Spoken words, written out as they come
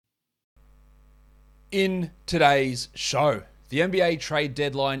In today's show, the NBA trade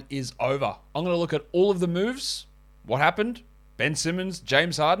deadline is over. I'm going to look at all of the moves. What happened? Ben Simmons,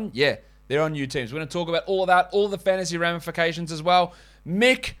 James Harden. Yeah, they're on new teams. We're going to talk about all of that, all the fantasy ramifications as well.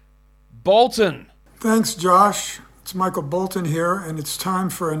 Mick Bolton. Thanks, Josh. It's Michael Bolton here, and it's time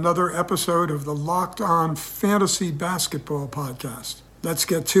for another episode of the Locked On Fantasy Basketball Podcast. Let's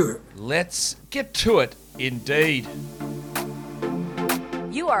get to it. Let's get to it, indeed.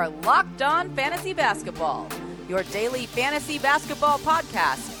 You are Locked On Fantasy Basketball, your daily fantasy basketball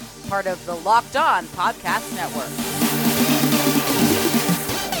podcast, part of the Locked On Podcast Network.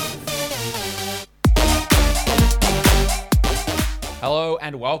 Hello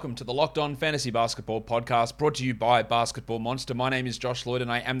and welcome to the Locked On Fantasy Basketball Podcast, brought to you by Basketball Monster. My name is Josh Lloyd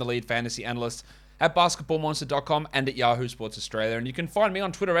and I am the lead fantasy analyst at basketballmonster.com and at Yahoo Sports Australia. And you can find me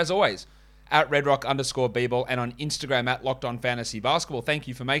on Twitter as always, at redrock_bball, and on Instagram at Locked On Fantasy Basketball. Thank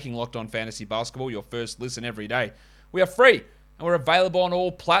you for making Locked On Fantasy Basketball your first listen every day. We are free and we're available on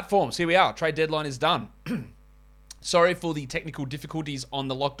all platforms. Here we are. Trade deadline is done. Sorry for the technical difficulties on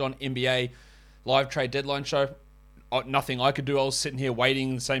the Locked On NBA live trade deadline show. Nothing I could do. I was sitting here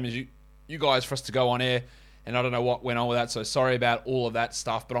waiting, the same as you guys, for us to go on air, and I don't know what went on with that, so sorry about all of that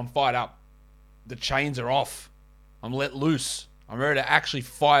stuff, but I'm fired up. The chains are off. I'm let loose. I'm ready to actually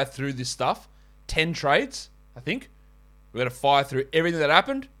fire through this stuff. 10 trades, I think. We're going to fire through everything that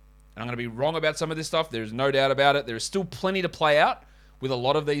happened. And I'm going to be wrong about some of this stuff. There's no doubt about it. There is still plenty to play out with a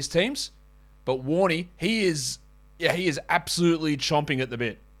lot of these teams. But Warnie, he is absolutely chomping at the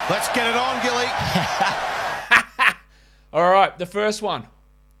bit. Let's get it on, Gilly. All right, the first one.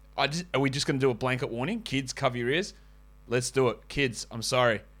 Are we just going to do a blanket warning? Kids, cover your ears. Let's do it. Kids, I'm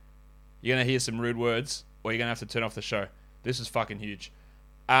sorry. You're going to hear some rude words, or you're going to have to turn off the show. This is fucking huge.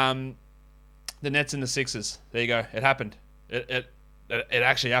 The Nets and the Sixers. There you go. It happened. It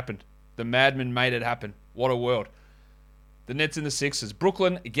actually happened. The madman made it happen. What a world. The Nets and the Sixers.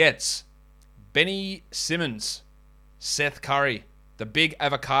 Brooklyn gets Benny Simmons, Seth Curry, the big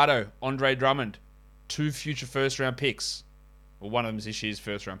avocado, Andre Drummond, 2 future first-round picks. Well, one of them is this year's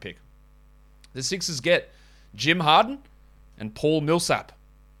first-round pick. The Sixers get Jim Harden and Paul Millsap.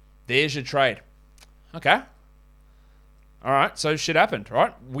 There's your trade. Okay. All right, so shit happened,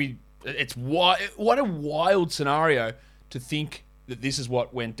 right? What a wild scenario to think that this is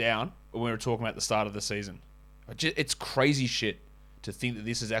what went down when we were talking about the start of the season. It's crazy shit to think that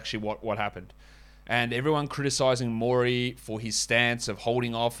this is actually what happened. And everyone criticizing Morey for his stance of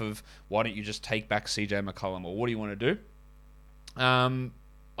holding off of why don't you just take back CJ McCollum, or what do you want to do?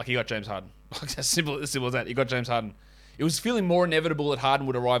 He got James Harden. as simple as that. He got James Harden. It was feeling more inevitable that Harden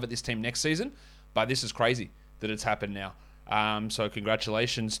would arrive at this team next season, but this is crazy that it's happened now. So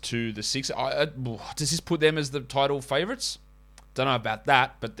congratulations to the Sixers. Does this put them as the title favorites? Don't know about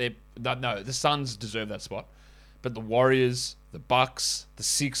that, but no, the Suns deserve that spot. But the Warriors, the Bucks, the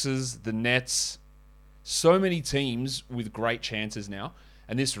Sixers, the Nets, so many teams with great chances now.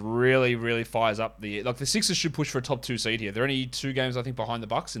 And this really, really fires up the Sixers should push for a top 2 seed here. They're only 2 games, I think, behind the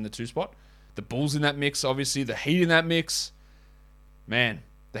Bucks in the 2 spot. The Bulls in that mix, obviously. The Heat in that mix. Man,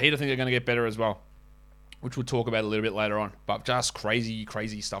 the Heat, I think they're going to get better as well, which we'll talk about a little bit later on. But just crazy,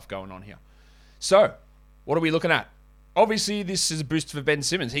 crazy stuff going on here. So, what are we looking at? Obviously, this is a boost for Ben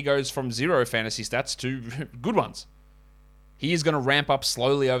Simmons. He goes from 0 fantasy stats to good ones. He is going to ramp up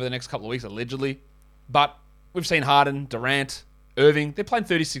slowly over the next couple of weeks, allegedly. But we've seen Harden, Durant, Irving. They're playing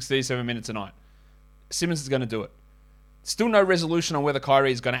 36, 37 minutes a night. Simmons is going to do it. Still no resolution on whether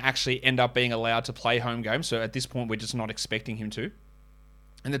Kyrie is going to actually end up being allowed to play home games. So at this point, we're just not expecting him to.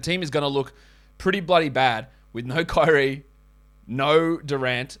 And the team is going to look pretty bloody bad with no Kyrie, no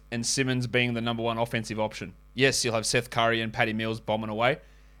Durant, and Simmons being the number 1 offensive option. Yes, you'll have Seth Curry and Patty Mills bombing away,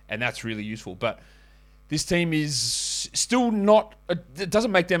 and that's really useful. But this team is still not... It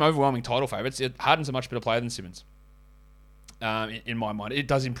doesn't make them overwhelming title favorites. Harden's a much better player than Simmons, in my mind. It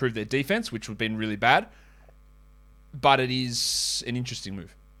does improve their defense, which would have been really bad, but it is an interesting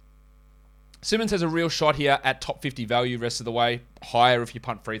move. Simmons has a real shot here at top 50 value rest of the way, higher if you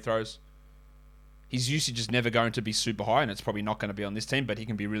punt free throws. His usage is never going to be super high, and it's probably not going to be on this team, but he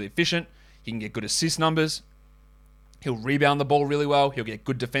can be really efficient. He can get good assist numbers. He'll rebound the ball really well. He'll get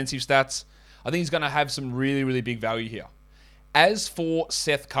good defensive stats. I think he's going to have some really, really big value here. As for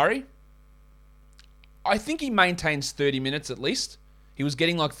Seth Curry, I think he maintains 30 minutes at least. He was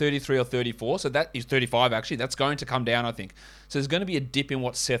getting like 33 or 34, so that is 35 actually. That's going to come down, I think. So there's going to be a dip in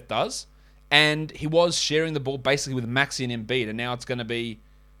what Seth does. And he was sharing the ball basically with Maxey and Embiid, and now it's going to be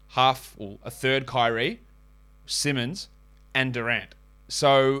a third Kyrie, Simmons, and Durant.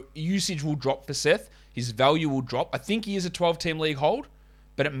 So usage will drop for Seth. His value will drop. I think he is a 12-team league hold,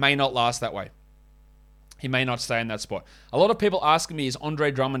 but it may not last that way. He may not stay in that spot. A lot of people asking me, is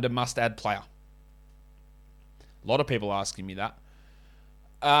Andre Drummond a must-add player? A lot of people asking me that.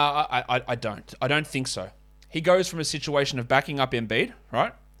 I don't. I don't think so. He goes from a situation of backing up Embiid,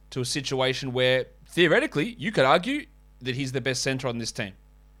 right, to a situation where, theoretically, you could argue that he's the best center on this team.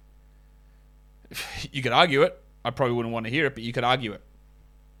 You could argue it. I probably wouldn't want to hear it, but you could argue it.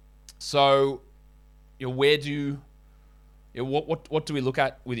 So, where do... What do we look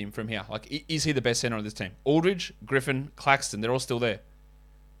at with him from here? Like, is he the best center on this team? Aldridge, Griffin, Claxton, they're all still there.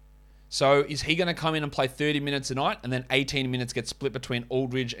 So is he going to come in and play 30 minutes a night and then 18 minutes get split between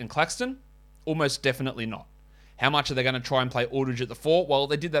Aldridge and Claxton? Almost definitely not. How much are they going to try and play Aldridge at the 4? Well,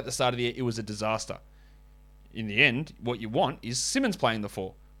 they did that at the start of the year. It was a disaster. In the end, what you want is Simmons playing the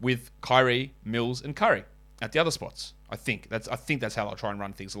 4 with Kyrie, Mills, and Curry at the other spots. I think that's how they'll try and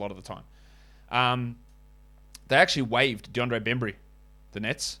run things a lot of the time. They actually waived DeAndre Bembry, the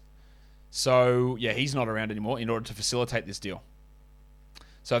Nets. So, yeah, he's not around anymore in order to facilitate this deal.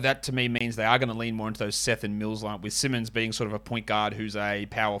 So that, to me, means they are going to lean more into those Seth and Mills line, with Simmons being sort of a point guard who's a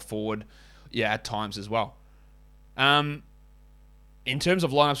power forward, at times as well. In terms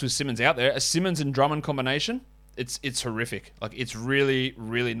of lineups with Simmons out there, a Simmons and Drummond combination, it's horrific. Like, it's really,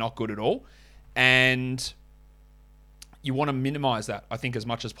 really not good at all. And you want to minimize that, I think, as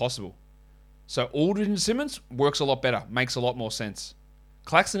much as possible. So Aldridge and Simmons works a lot better, makes a lot more sense.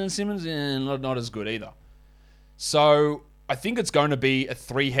 Claxton and Simmons, not as good either. So I think it's going to be a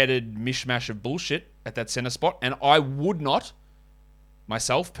three-headed mishmash of bullshit at that center spot, and I would not,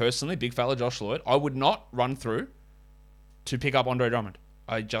 myself personally, big fella Josh Lloyd, I would not run through to pick up Andre Drummond.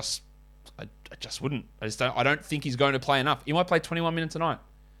 I just wouldn't. I don't think he's going to play enough. He might play 21 minutes a night.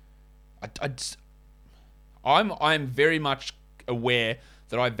 I'm very much aware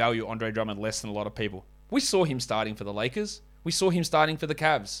that I value Andre Drummond less than a lot of people. We saw him starting for the Lakers. We saw him starting for the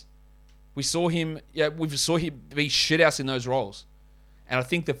Cavs. We saw him be shithouse in those roles. And I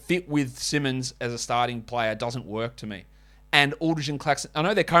think the fit with Simmons as a starting player doesn't work to me. And Aldridge and Claxton, I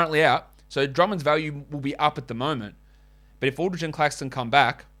know they're currently out, so Drummond's value will be up at the moment. But if Aldridge and Claxton come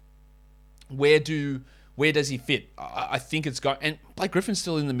back, where does he fit? I think it's going, and Blake Griffin's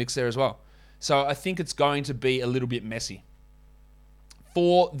still in the mix there as well. So I think it's going to be a little bit messy.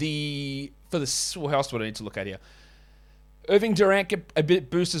 Who else do I need to look at here? Irving Durant get a bit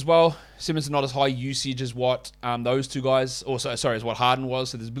boost as well. Simmons is not as high usage as what those two guys, as what Harden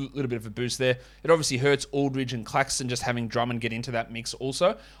was. So there's a little bit of a boost there. It obviously hurts Aldridge and Claxton just having Drummond get into that mix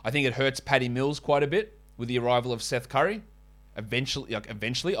also. I think it hurts Patty Mills quite a bit with the arrival of Seth Curry. Eventually,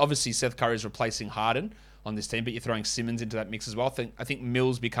 obviously Seth Curry is replacing Harden on this team, but you're throwing Simmons into that mix as well. I think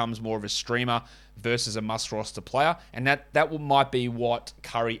Mills becomes more of a streamer versus a must-roster player, and that might be what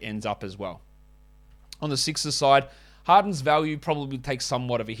Curry ends up as well. On the Sixers side, Harden's value probably takes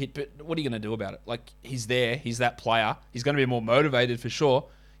somewhat of a hit, but what are you going to do about it? Like, he's there, he's that player. He's going to be more motivated for sure,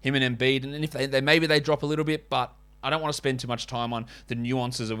 him and Embiid, and if they maybe they drop a little bit, but I don't want to spend too much time on the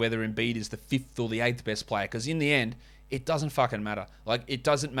nuances of whether Embiid is the 5th or the 8th best player, because in the end, it doesn't fucking matter. Like, it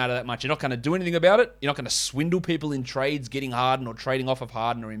doesn't matter that much. You're not going to do anything about it. You're not going to swindle people in trades, getting Harden or trading off of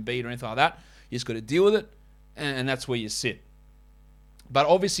Harden or Embiid or anything like that. You just got to deal with it, and that's where you sit. But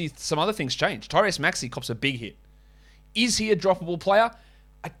obviously, some other things change. Tyrese Maxey cops a big hit. Is he a droppable player?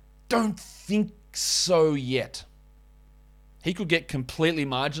 I don't think so yet. He could get completely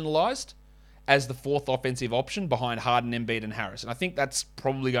marginalized as the 4th offensive option behind Harden, Embiid, and Harris. And I think that's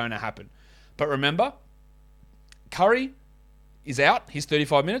probably going to happen. But remember, Curry is out. He's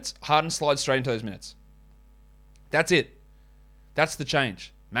 35 minutes. Harden slides straight into those minutes. That's it. That's the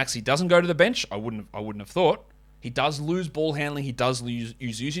change. Maxey doesn't go to the bench. I wouldn't have thought. He does lose ball handling. He does lose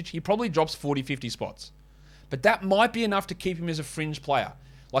usage. He probably drops 40, 50 spots. But that might be enough to keep him as a fringe player.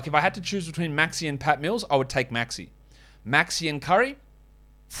 Like, if I had to choose between Maxey and Pat Mills, I would take Maxey. Maxey and Curry?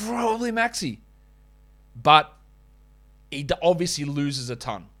 Probably Maxey. But he obviously loses a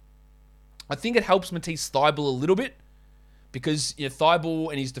ton. I think it helps Matisse Thybulle a little bit because Thybulle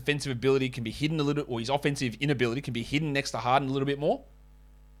and his defensive ability can be hidden a little, or his offensive inability can be hidden next to Harden a little bit more.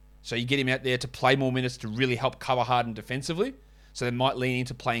 So you get him out there to play more minutes to really help cover Harden defensively. So they might lean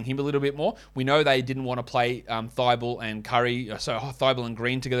into playing him a little bit more. We know they didn't want to play Thybulle and Curry, Thybulle and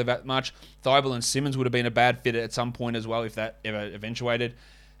Green together that much. Thybulle and Simmons would have been a bad fit at some point as well if that ever eventuated.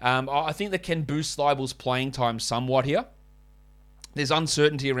 I think that can boost Thybulle's playing time somewhat here. There's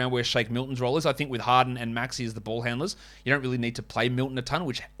uncertainty around where Shake Milton's role is. I think with Harden and Maxey as the ball handlers, you don't really need to play Milton a ton,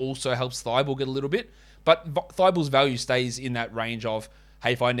 which also helps Thybulle get a little bit. But Thybulle's value stays in that range of,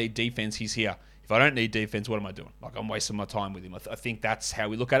 hey, if I need defense, he's here. If I don't need defense, what am I doing? Like, I'm wasting my time with him. I think that's how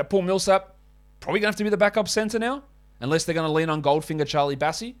we look at it. Paul Millsap, probably going to have to be the backup center now, unless they're going to lean on Goldfinger Charlie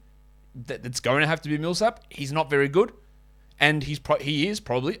Bassey. that's going to have to be Millsap. He's not very good, and he is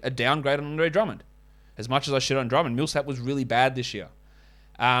probably a downgrade on Andre Drummond. As much as I shit on Drummond, Millsap was really bad this year,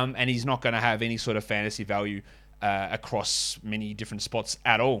 and he's not going to have any sort of fantasy value across many different spots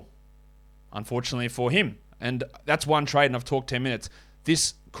at all, unfortunately for him. And that's one trade, and I've talked 10 minutes.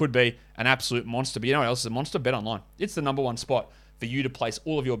 This could be an absolute monster, but you know what else is a monster? BetOnline. It's the number one spot for you to place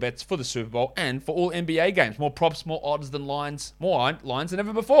all of your bets for the Super Bowl and for all NBA games. More props, more odds than lines, more lines than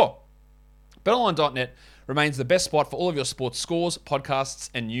ever before. BetOnline.net remains the best spot for all of your sports scores, podcasts,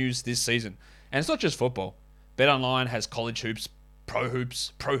 and news this season. And it's not just football. BetOnline has college hoops, pro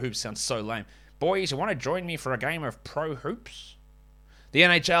hoops. Pro hoops sounds so lame. Boys, you want to join me for a game of pro hoops? The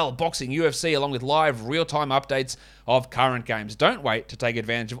NHL, boxing, UFC, along with live real-time updates of current games. Don't wait to take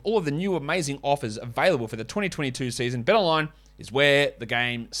advantage of all of the new amazing offers available for the 2022 season. BetOnline is where the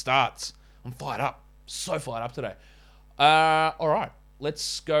game starts. I'm fired up. So fired up today. All right.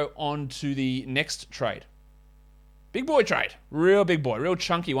 Let's go on to the next trade. Big boy trade. Real big boy. Real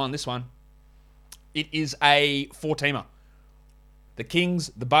chunky one, this one. It is a four-teamer. The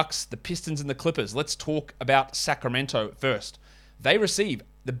Kings, the Bucks, the Pistons, and the Clippers. Let's talk about Sacramento first. They receive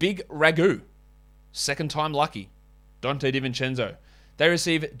the big Ragu, second time lucky, Donte DiVincenzo. They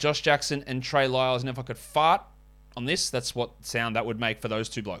receive Josh Jackson and Trey Lyles. And if I could fart on this, that's what sound that would make for those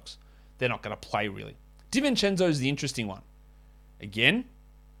two blokes. They're not going to play, really. DiVincenzo is the interesting one. Again,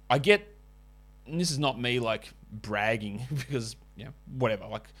 I get, and this is not me, like, bragging, because, you know, whatever,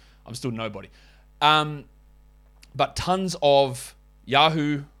 like, I'm still nobody. But tons of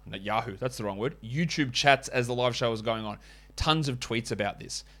YouTube chats as the live show was going on. Tons of tweets about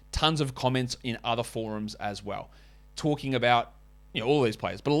this. Tons of comments in other forums as well. Talking about, you know, all these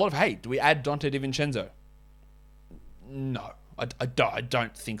players. But a lot of, hey, do we add Donte DiVincenzo? No, I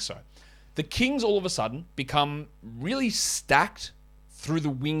don't think so. The Kings all of a sudden become really stacked through the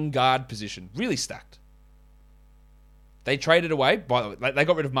wing guard position. Really stacked. They traded away, by the way, they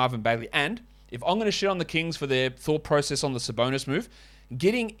got rid of Marvin Bagley. And if I'm going to shit on the Kings for their thought process on the Sabonis move,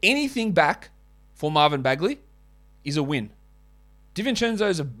 getting anything back for Marvin Bagley is a win. DiVincenzo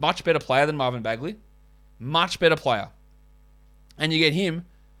is a much better player than Marvin Bagley. Much better player. And you get him,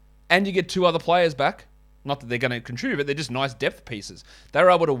 and you get two other players back. Not that they're going to contribute, but they're just nice depth pieces. They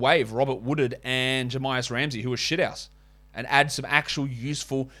were able to waive Robert Woodard and Jamias Ramsey, who were shithouse, and add some actual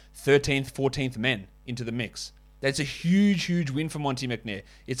useful 13th, 14th men into the mix. That's a huge, huge win for Monty McNair.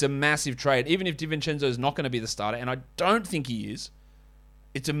 It's a massive trade. Even if DiVincenzo is not going to be the starter, and I don't think he is,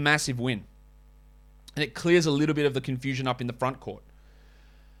 it's a massive win. And it clears a little bit of the confusion up in the front court.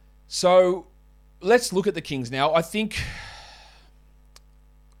 So let's look at the Kings now. I think,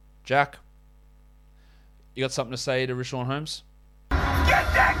 Jack, you got something to say to Richaun Holmes? Get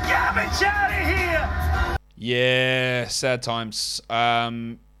that garbage out of here! Yeah, sad times.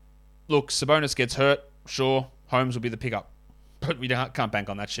 Look, Sabonis gets hurt. Sure, Holmes will be the pickup. But we can't bank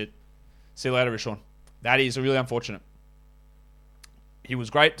on that shit. See you later, Richaun. That is really unfortunate. He was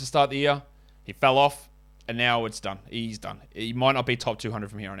great to start the year. He fell off, and now it's done. He's done. He might not be top 200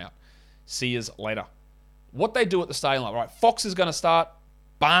 from here on out. See yous later. What they do at the starting line, right? Fox is going to start.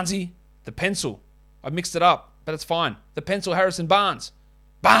 Barnesy, the pencil. I mixed it up, but it's fine. The pencil, Harrison Barnes.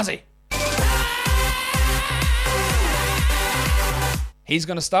 Barnesy. He's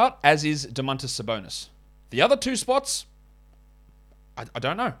going to start, as is Domantas Sabonis. The other two spots, I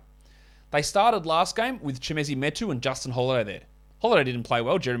don't know. They started last game with Chimezie Metu and Justin Holiday there. Holiday didn't play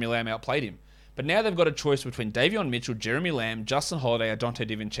well. Jeremy Lamb outplayed him. But now they've got a choice between Davion Mitchell, Jeremy Lamb, Justin Holiday, or Donte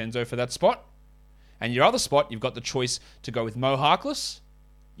DiVincenzo for that spot. And your other spot, you've got the choice to go with Mo Harkless.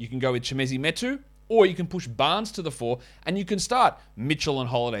 You can go with Chimezie Metu, or you can push Barnes to the fore, and you can start Mitchell and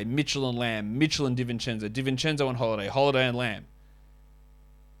Holiday, Mitchell and Lamb, Mitchell and DiVincenzo, DiVincenzo and Holiday, Holiday and Lamb.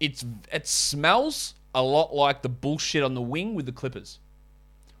 It smells a lot like the bullshit on the wing with the Clippers,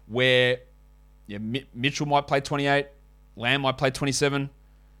 where Mitchell might play 28, Lamb might play 27,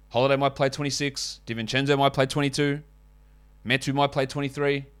 Holiday might play 26, DiVincenzo might play 22, Metu might play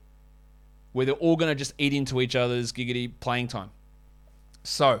 23, where they're all going to just eat into each other's giggity playing time.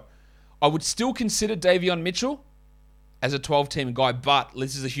 So, I would still consider Davion Mitchell as a 12-team guy, but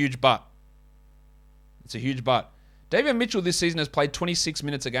this is a huge but. It's a huge but. Davion Mitchell this season has played 26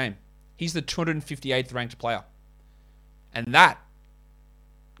 minutes a game. He's the 258th ranked player. And that,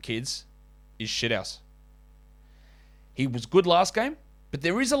 kids, is shithouse. He was good last game, but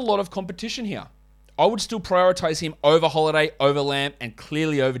there is a lot of competition here. I would still prioritize him over Holiday, over Lamb, and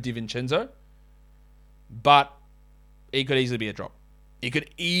clearly over DiVincenzo. But he could easily be a drop. It could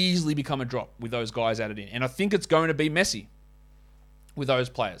easily become a drop with those guys added in. And I think it's going to be messy with those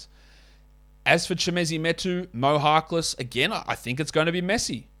players. As for Chimezie Metu, Mo Harkless, again, I think it's going to be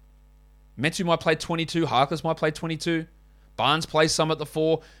messy. Metu might play 22. Harkless might play 22. Barnes plays some at the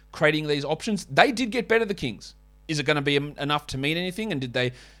 4, creating these options. They did get better, the Kings. Is it going to be enough to mean anything? And did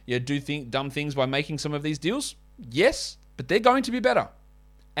they do dumb things by making some of these deals? Yes, but they're going to be better.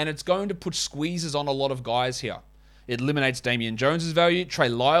 And it's going to put squeezes on a lot of guys here. It eliminates Damian Jones's value. Trey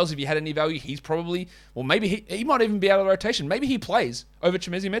Lyles, if he had any value, he's probably... Well, maybe he might even be out of the rotation. Maybe he plays over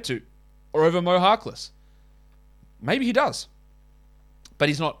Chimezie Metu or over Mo Harkless. Maybe he does. But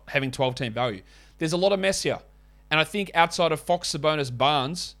he's not having 12-team value. There's a lot of mess here. And I think outside of Fox, Sabonis,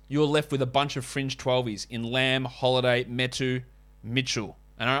 Barnes, you're left with a bunch of fringe 12s in Lamb, Holiday, Metu, Mitchell.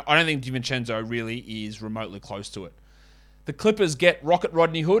 And I don't think DiVincenzo really is remotely close to it. The Clippers get Rocket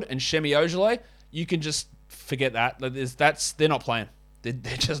Rodney Hood and Shemi Ojeleye. You can just forget that. They're not playing.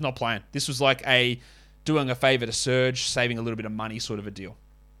 They're just not playing. This was like doing a favor to Serge, saving a little bit of money sort of a deal.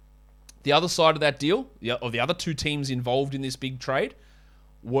 The other side of that deal, of the other two teams involved in this big trade,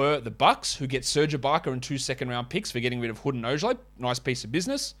 were the Bucks, who get Serge Ibaka and 2 second-round picks for getting rid of Hood and Ojeleye. Nice piece of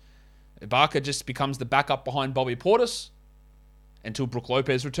business. Ibaka just becomes the backup behind Bobby Portis until Brook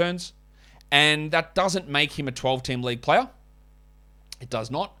Lopez returns. And that doesn't make him a 12-team league player. It does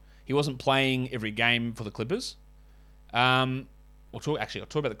not. He wasn't playing every game for the Clippers. I'll talk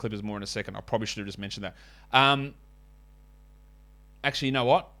about the Clippers more in a second. I probably should have just mentioned that. Actually, you know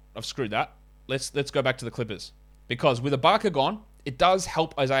what? I've screwed that. Let's go back to the Clippers. Because with Ibaka gone, it does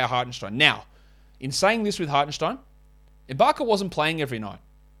help Isaiah Hartenstein. Now, in saying this with Hartenstein, Ibaka wasn't playing every night.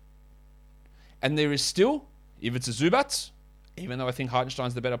 And there is still, if it's a Zubats, even though I think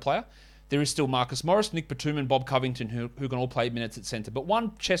Hartenstein's the better player, there is still Marcus Morris, Nick Batum, and Bob Covington who can all play minutes at center. But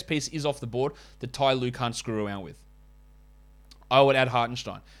one chess piece is off the board that Ty Lue can't screw around with. I would add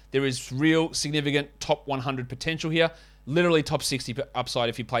Hartenstein. There is real significant top 100 potential here. Literally top 60 upside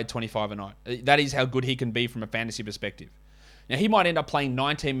if he played 25 a night. That is how good he can be from a fantasy perspective. Now, he might end up playing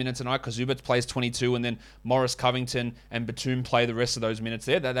 19 minutes a night because Zubats plays 22 and then Morris, Covington, and Batum play the rest of those minutes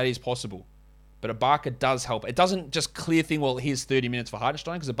there. That is possible. But Ibaka does help. It doesn't just clear thing, well, here's 30 minutes for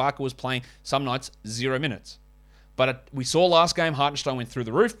Hartenstein, because Ibaka was playing some nights 0 minutes. But we saw last game, Hartenstein went through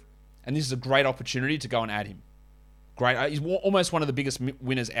the roof, and this is a great opportunity to go and add him. Great. He's almost one of the biggest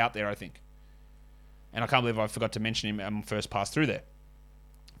winners out there, I think. And I can't believe I forgot to mention him first pass through there.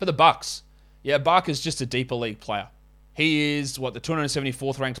 For the Bucks, Ibaka's just a deeper league player. He is, the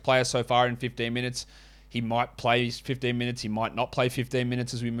 274th ranked player so far in 15 minutes. He might play 15 minutes. He might not play 15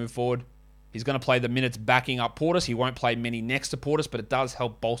 minutes as we move forward. He's going to play the minutes backing up Portis. He won't play many next to Portis, but it does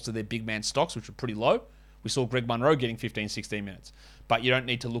help bolster their big man stocks, which are pretty low. We saw Greg Monroe getting 15, 16 minutes. But you don't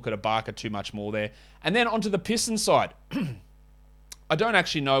need to look at Ibaka too much more there. And then onto the Pistons side. I don't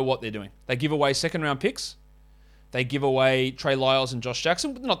actually know what they're doing. They give away second-round picks. They give away Trey Lyles and Josh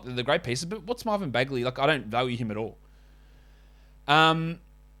Jackson. Not the great pieces, but what's Marvin Bagley? I don't value him at all.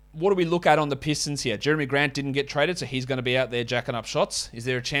 What do we look at on the Pistons here? Jeremy Grant didn't get traded, so he's going to be out there jacking up shots. Is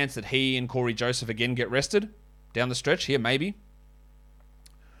there a chance that he and Corey Joseph again get rested down the stretch here? Maybe.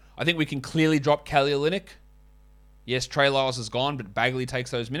 I think we can clearly drop Kelly Olynyk. Yes, Trey Lyles is gone, but Bagley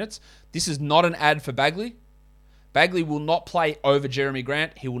takes those minutes. This is not an ad for Bagley. Bagley will not play over Jeremy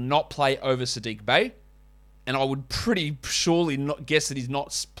Grant. He will not play over Sadiq Bey. And I would pretty surely not guess that he's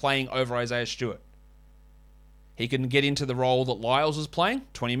not playing over Isaiah Stewart. He can get into the role that Lyles was playing,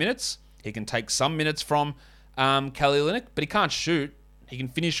 20 minutes. He can take some minutes from Kelly Olynyk, but he can't shoot. He can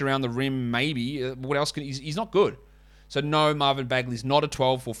finish around the rim, maybe. What else can he's not good. So no, Marvin Bagley's not a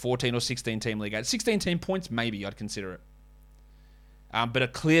 12 or 14 or 16 team league. At 16 team points, maybe I'd consider it. But a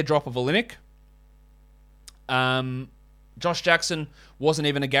clear drop of Olynyk. Josh Jackson wasn't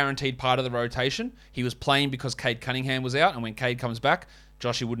even a guaranteed part of the rotation. He was playing because Cade Cunningham was out, and when Cade comes back,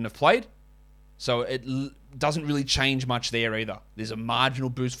 Joshy wouldn't have played. So it doesn't really change much there either. There's a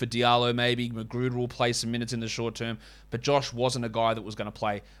marginal boost for Diallo maybe. Magruder will play some minutes in the short term. But Josh wasn't a guy that was going to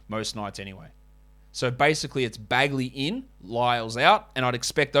play most nights anyway. So basically it's Bagley in, Lyles out, and I'd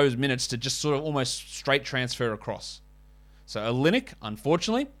expect those minutes to just sort of almost straight transfer across. So Olynyk,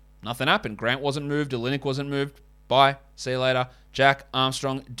 unfortunately, nothing happened. Grant wasn't moved. Olynyk wasn't moved. Bye. See you later. Jack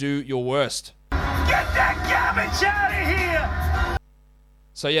Armstrong, do your worst. Get that garbage out of here!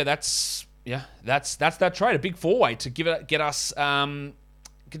 So yeah, that's that trade. A big four-way to get us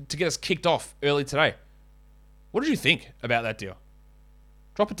kicked off early today. What did you think about that deal?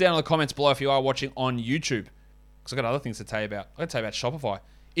 Drop it down in the comments below if you are watching on YouTube, because I've got other things to tell you about. I'm going to tell you about Shopify.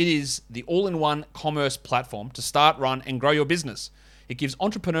 It is the all-in-one commerce platform to start, run, and grow your business. It gives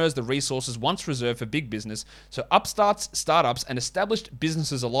entrepreneurs the resources once reserved for big business, so upstarts, startups, and established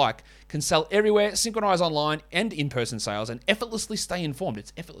businesses alike can sell everywhere, synchronize online and in-person sales, and effortlessly stay informed.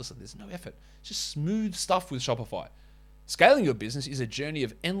 It's effortless. There's no effort. It's just smooth stuff with Shopify. Scaling your business is a journey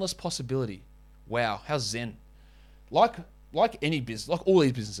of endless possibility. Wow, how zen. Like any business, like all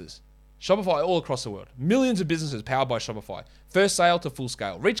these businesses, Shopify all across the world. Millions of businesses powered by Shopify. First sale to full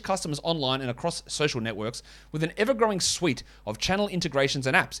scale. Reach customers online and across social networks with an ever-growing suite of channel integrations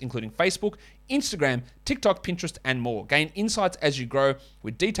and apps, including Facebook, Instagram, TikTok, Pinterest, and more. Gain insights as you grow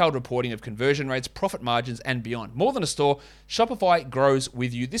with detailed reporting of conversion rates, profit margins, and beyond. More than a store, Shopify grows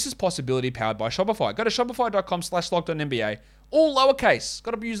with you. This is possibility powered by Shopify. Go to shopify.com/LockedOnNBA, all lowercase.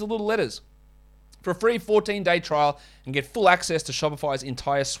 Got to use the little letters. For a free 14-day trial and get full access to Shopify's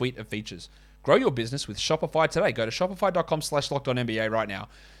entire suite of features. Grow your business with Shopify today. Go to shopify.com/LockedOnNBA right now.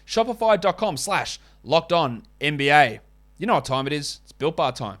 Shopify.com/LockedOnNBA. You know what time it is? It's Built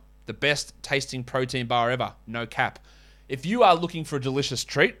Bar time. The best tasting protein bar ever. No cap. If you are looking for a delicious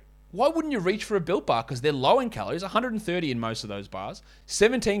treat, why wouldn't you reach for a Built Bar? Because they're low in calories, 130 in most of those bars.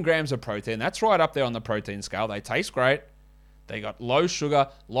 17 grams of protein. That's right up there on the protein scale. They taste great. They got low sugar,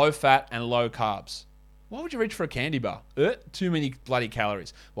 low fat, and low carbs. Why would you reach for a candy bar? Too many bloody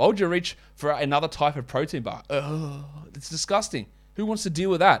calories. Why would you reach for another type of protein bar? It's disgusting. Who wants to deal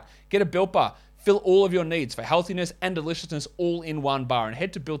with that? Get a Built Bar. Fill all of your needs for healthiness and deliciousness all in one bar. And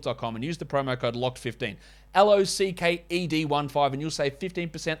head to Built.com and use the promo code LOCKED15. LOCKED15 and you'll save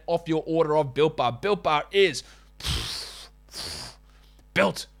 15% off your order of Built Bar. Built Bar is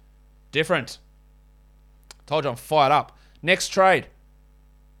built different. Told you I'm fired up. Next trade.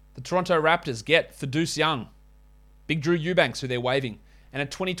 The Toronto Raptors get Thaddeus Young, Big Drew Eubanks, who they're waiving, and a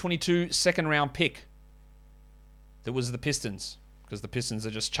 2022 second-round pick that was the Pistons, because the Pistons are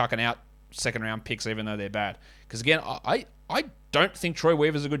just chucking out second-round picks even though they're bad. Because, again, I don't think Troy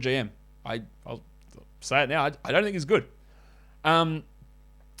Weaver's a good GM. I'll say it now. I don't think he's good. So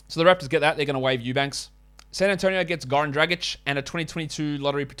the Raptors get that. They're going to waive Eubanks. San Antonio gets Goran Dragic and a 2022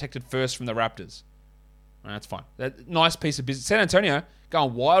 lottery-protected first from the Raptors. That's fine. Nice piece of business. San Antonio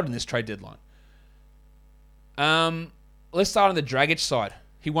going wild in this trade deadline. Let's start on the Dragic side.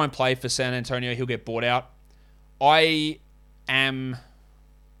 He won't play for San Antonio. He'll get bought out. I am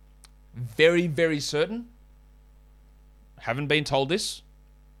very, very certain, haven't been told this,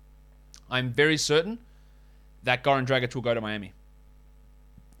 I'm very certain that Goran Dragic will go to Miami.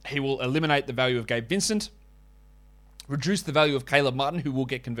 He will eliminate the value of Gabe Vincent, reduce the value of Caleb Martin, who will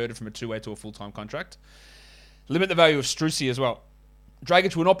get converted from a two-way to a full-time contract. Limit the value of Strussi as well.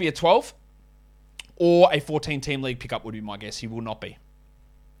 Dragic will not be a 12 or a 14-team league pickup would be my guess. He will not be.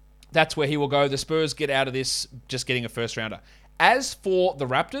 That's where he will go. The Spurs get out of this just getting a first-rounder. As for the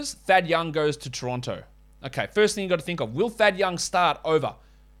Raptors, Thad Young goes to Toronto. Okay, first thing you got to think of, will Thad Young start over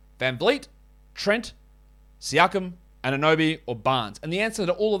VanVleet, Trent, Siakam, Anunoby, or Barnes? And the answer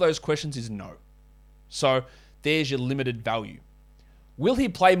to all of those questions is no. So there's your limited value. Will he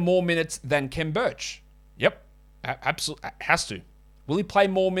play more minutes than Kem Birch? Yep, absolutely has to. Will he play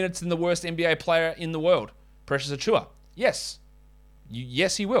more minutes than the worst NBA player in the world, Precious Achiuwa? Yes.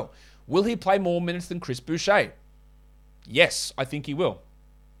 Yes, he will. Will he play more minutes than Chris Boucher? Yes, I think he will.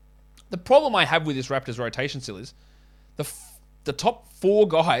 The problem I have with this Raptors rotation still is the top four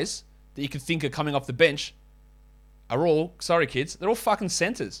guys that you could think are coming off the bench are all, sorry kids, they're all fucking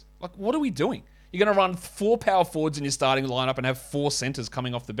centers. Like, what are we doing? You're going to run 4 power forwards in your starting lineup and have 4 centers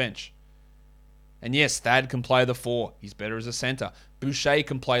coming off the bench. And yes, Thad can play the 4. He's better as a center. Boucher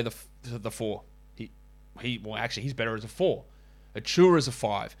can play the 4. He's better as a 4. Achiuwa is a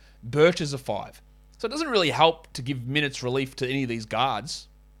 5. Birch is a 5. So it doesn't really help to give minutes relief to any of these guards.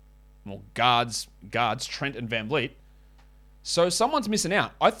 Well, guards, Trent and VanVleet. So someone's missing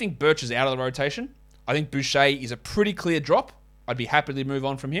out. I think Birch is out of the rotation. I think Boucher is a pretty clear drop. I'd be happy to move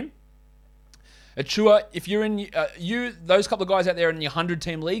on from him. Achiuwa, if you're in those couple of guys out there in your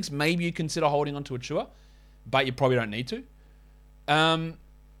 100-team leagues, maybe you consider holding on to Achiuwa, but you probably don't need to. And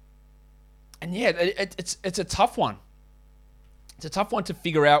yeah, it's a tough one. It's a tough one to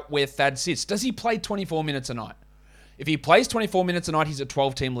figure out where Thad sits. Does he play 24 minutes a night? If he plays 24 minutes a night, he's a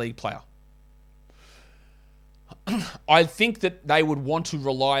 12-team league player. I think that they would want to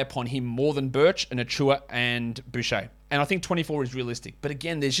rely upon him more than Birch and Achiuwa and Boucher. And I think 24 is realistic. But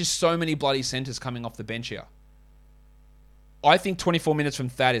again, there's just so many bloody centers coming off the bench here. I think 24 minutes from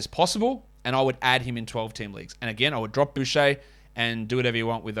Thad is possible, and I would add him in 12-team leagues. And again, I would drop Boucher and do whatever you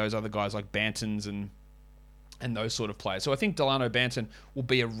want with those other guys like Bantons and those sort of players. So I think Delano Banton will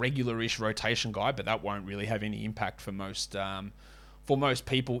be a regular-ish rotation guy, but that won't really have any impact for most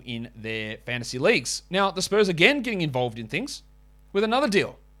people in their fantasy leagues. Now, the Spurs again getting involved in things with another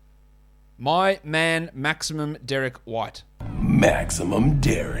deal. My man, Maximum Derek White. Maximum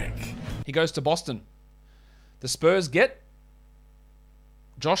Derek. He goes to Boston. The Spurs get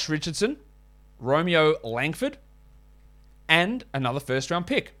Josh Richardson, Romeo Langford, and another first-round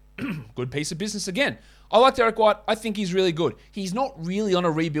pick. Good piece of business again. I like Derek White. I think he's really good. He's not really on a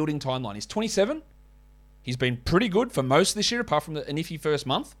rebuilding timeline. He's 27. He's been pretty good for most of this year, apart from an iffy first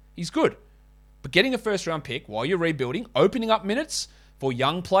month. He's good. But getting a first-round pick while you're rebuilding, opening up minutes for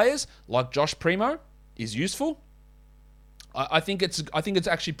young players like Josh Primo is useful. I think it's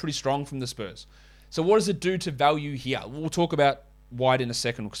actually pretty strong from the Spurs. So what does it do to value here? We'll talk about White in a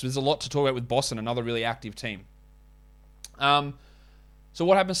second because there's a lot to talk about with Boston, another really active team. So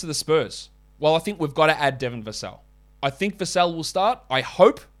what happens to the Spurs? Well, I think we've got to add Devin Vassell. I think Vassell will start. I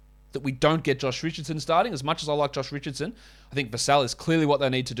hope that we don't get Josh Richardson starting. As much as I like Josh Richardson, I think Vassell is clearly what they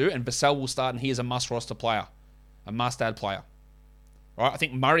need to do, and Vassell will start, and he is a must-roster player, a must-add player. All right, I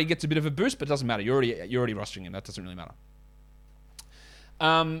think Murray gets a bit of a boost, but it doesn't matter. You're already rostering him. That doesn't really matter.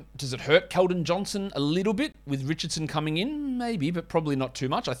 Does it hurt Keldon Johnson a little bit with Richardson coming in? Maybe, but probably not too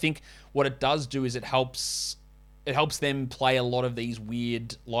much. I think what it does do is it helps them play a lot of these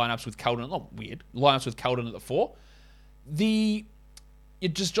weird lineups with Keldon. Not weird lineups with Keldon at the 4.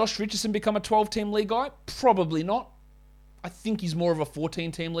 Does Josh Richardson become a 12-team league guy? Probably not. I think he's more of a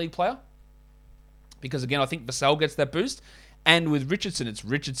 14-team league player. Because, again, I think Vassell gets that boost. And with Richardson, it's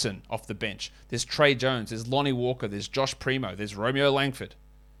Richardson off the bench. There's Trey Jones. There's Lonnie Walker. There's Josh Primo. There's Romeo Langford.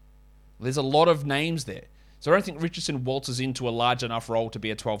 There's a lot of names there. So I don't think Richardson waltzes into a large enough role to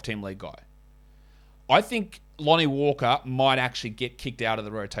be a 12-team league guy. I think Lonnie Walker might actually get kicked out of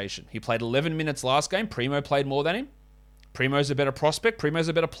the rotation. He played 11 minutes last game. Primo played more than him. Primo's a better prospect. Primo's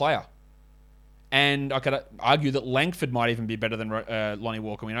a better player. And I could argue that Langford might even be better than Lonnie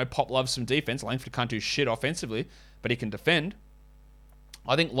Walker. We know Pop loves some defense. Langford can't do shit offensively, but he can defend.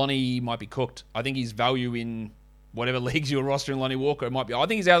 I think Lonnie might be cooked. I think his value in whatever leagues you're rostering Lonnie Walker might be. I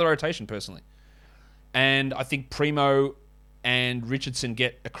think he's out of the rotation, personally. And I think Primo and Richardson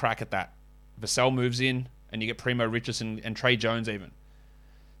get a crack at that. Vassell moves in, and you get Primo, Richardson, and Trey Jones even.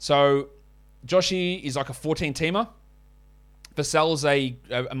 So Joshy is like a 14-teamer. Vassell's a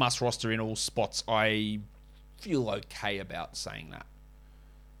must roster in all spots. I feel okay about saying that.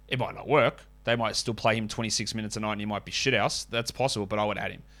 It might not work. They might still play him 26 minutes a night and he might be shithouse. That's possible, but I would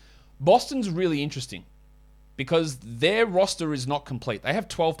add him. Boston's really interesting because their roster is not complete. They have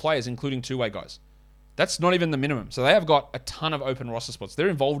 12 players, including two-way guys. That's not even the minimum. So they have got a ton of open roster spots. They're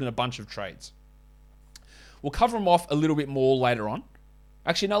involved in a bunch of trades. We'll cover them off a little bit more later on.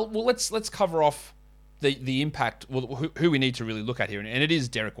 Actually, no. Well, let's cover off the impact. Well, who we need to really look at here, and it is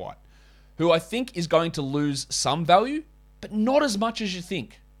Derek White, who I think is going to lose some value, but not as much as you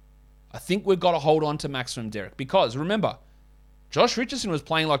think. I think we've got to hold on to maximum Derek because remember, Josh Richardson was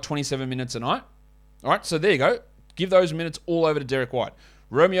playing like 27 minutes a night. All right, so there you go. Give those minutes all over to Derek White.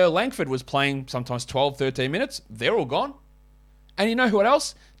 Romeo Langford was playing sometimes 12, 13 minutes. They're all gone. And you know who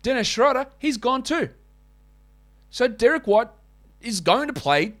else? Dennis Schroeder, he's gone too. So Derek White is going to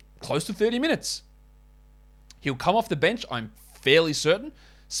play close to 30 minutes. He'll come off the bench, I'm fairly certain.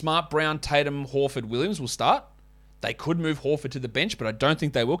 Smart, Brown, Tatum, Horford, Williams will start. They could move Horford to the bench, but I don't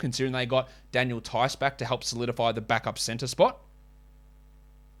think they will, considering they got Daniel Tice back to help solidify the backup center spot.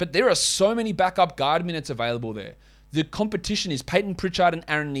 But there are so many backup guard minutes available there. The competition is Peyton Pritchard and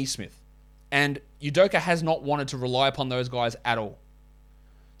Aaron Nesmith. And Udoka has not wanted to rely upon those guys at all.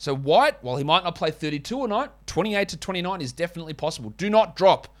 So White, while he might not play 32 a night, 28 to 29 is definitely possible. Do not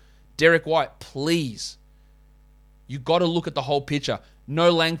drop Derek White, please. You got to look at the whole picture. No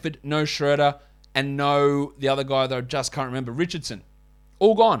Langford, no Schroeder, and no the other guy that I just can't remember, Richardson.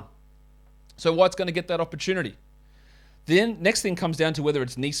 All gone. So White's going to get that opportunity. Then next thing comes down to whether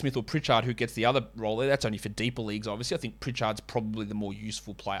it's Nesmith or Pritchard who gets the other role there. That's only for deeper leagues, obviously. I think Pritchard's probably the more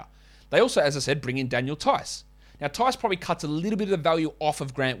useful player. They also, as I said, bring in Daniel Tice. Now, Tice probably cuts a little bit of the value off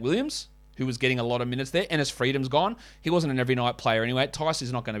of Grant Williams, who was getting a lot of minutes there. Ennis Freedom's gone. He wasn't an every night player anyway. Tice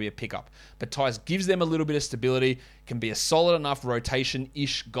is not going to be a pickup. But Tice gives them a little bit of stability, can be a solid enough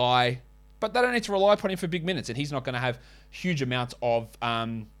rotation-ish guy, but they don't need to rely upon him for big minutes, and he's not going to have huge amounts of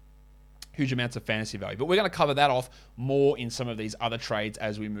fantasy value. But we're going to cover that off more in some of these other trades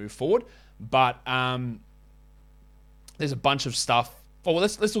as we move forward. But there's a bunch of stuff. Well,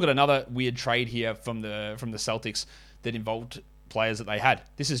 let's look at another weird trade here from the Celtics that involved players that they had.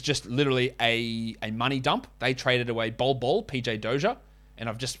 This is just literally a money dump. They traded away Bol Bol, PJ Dozier, and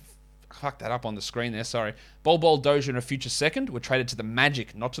I've just fucked that up on the screen there, sorry. Bol Bol, Dozier, and a future second were traded to the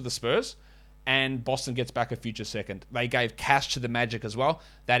Magic, not to the Spurs, and Boston gets back a future second. They gave cash to the Magic as well.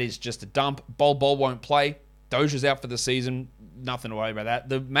 That is just a dump. Bol Bol won't play. Dozier's out for the season. Nothing to worry about that.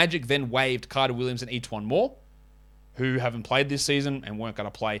 The Magic then waived Carter Williams and Etuan Moore, who haven't played this season and weren't going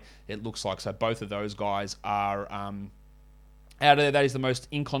to play, it looks like. So both of those guys are out of there. That is the most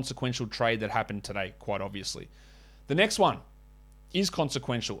inconsequential trade that happened today, quite obviously. The next one is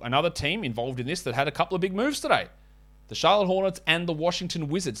consequential. Another team involved in this that had a couple of big moves today. The Charlotte Hornets and the Washington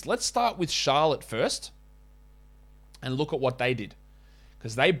Wizards. Let's start with Charlotte first and look at what they did.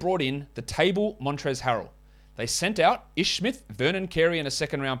 Because they brought in the table Montrezl Harrell. They sent out Ish Smith, Vernon Carey, and a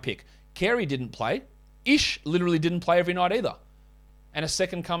second-round pick. Carey didn't play. Ish literally didn't play every night either. And a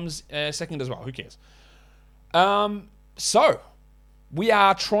second comes second as well. Who cares? So, we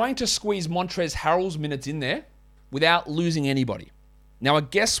are trying to squeeze Montrezl Harrell's minutes in there without losing anybody. Now, I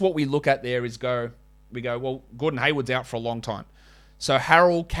guess what we look at there is we go, well, Gordon Hayward's out for a long time. So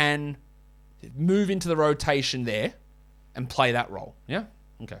Harrell can move into the rotation there and play that role. Yeah?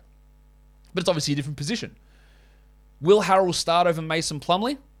 Okay. But it's obviously a different position. Will Harrell start over Mason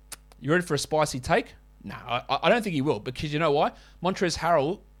Plumlee? You ready for a spicy take? No, I don't think he will, because you know why? Montrezl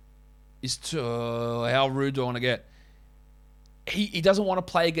Harrell is how rude do I want to get? He doesn't want to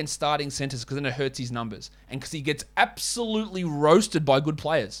play against starting centers because then it hurts his numbers. And because he gets absolutely roasted by good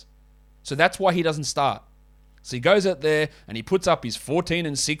players. So that's why he doesn't start. So he goes out there and he puts up his 14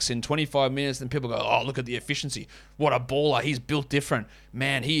 and 6 in 25 minutes, and people go, oh, look at the efficiency. What a baller. He's built different.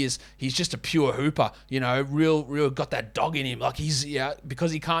 Man, he's just a pure hooper. You know, real got that dog in him. Like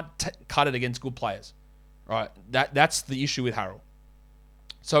because he can't cut it against good players. Right? That's the issue with Harrell.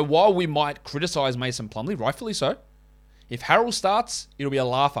 So while we might criticize Mason Plumlee, rightfully so, if Harrell starts, it'll be a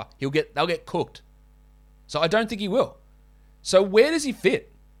laugher. They'll get cooked. So I don't think he will. So where does he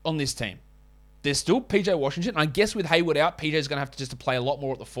fit on this team? There's still PJ Washington. And I guess with Hayward out, PJ's going to have to just play a lot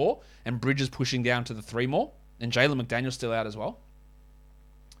more at the 4, and Bridges pushing down to the 3 more, and Jalen McDaniel's still out as well.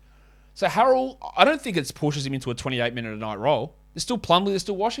 So Harrell, I don't think it pushes him into a 28-minute-a-night role. There's still Plumlee, there's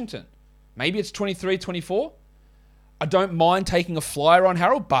still Washington. Maybe it's 23, 24. I don't mind taking a flyer on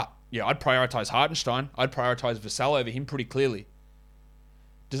Harrell, but yeah, I'd prioritize Hartenstein. I'd prioritize Vassell over him pretty clearly.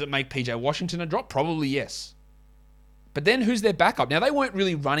 Does it make PJ Washington a drop? Probably yes. But then who's their backup? Now, they weren't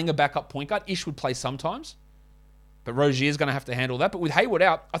really running a backup point guard. Ish would play sometimes. But Rozier's going to have to handle that. But with Hayward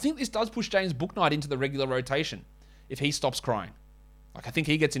out, I think this does push James Bouknight into the regular rotation if he stops crying. Like, I think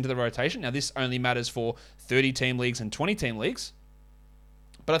he gets into the rotation. Now, this only matters for 30-team leagues and 20-team leagues.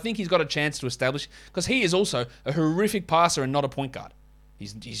 But I think he's got a chance to establish, because he is also a horrific passer and not a point guard.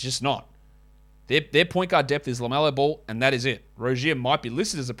 He's just not. Their point guard depth is LaMelo Ball, and that is it. Rozier might be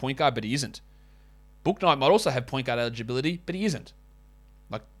listed as a point guard, but he isn't. Bouknight might also have point guard eligibility, but he isn't.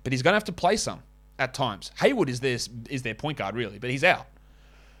 But he's going to have to play some at times. Hayward is their point guard, really, but he's out.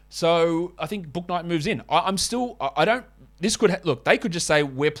 So I think Bouknight moves in. They could just say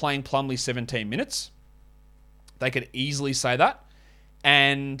we're playing Plumlee 17 minutes. They could easily say that.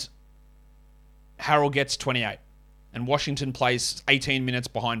 And Harrell gets 28. And Washington plays 18 minutes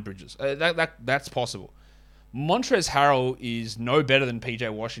behind Bridges. That's possible. Montrezl Harrell is no better than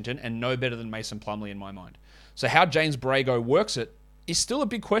PJ Washington and no better than Mason Plumlee in my mind. So how James Borrego works it is still a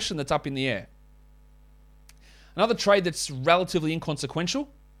big question that's up in the air. Another trade that's relatively inconsequential.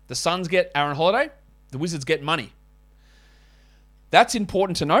 The Suns get Aaron Holiday. The Wizards get money. That's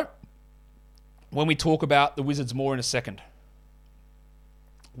important to note when we talk about the Wizards more in a second.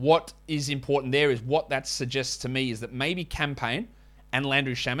 What is important there is what that suggests to me is that maybe Cam Payne and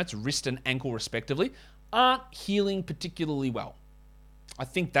Landry Shamet's wrist and ankle respectively aren't healing particularly well. I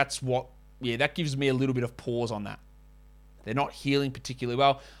think that gives me a little bit of pause on that. They're not healing particularly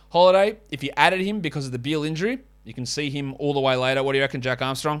well. Holiday, if you added him because of the Beal injury, you can see him all the way later. What do you reckon, Jack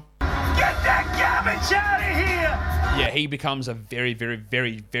Armstrong? Get that garbage out of here! Yeah, he becomes a very, very,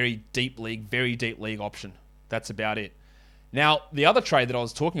 very, very deep league option. That's about it. Now, the other trade that I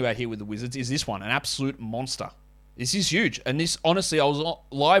was talking about here with the Wizards is this one, an absolute monster. This is huge. And this, honestly, I was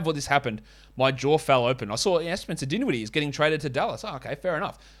live when this happened. My jaw fell open. I saw Spencer Dinwiddie is getting traded to Dallas. Oh, okay, fair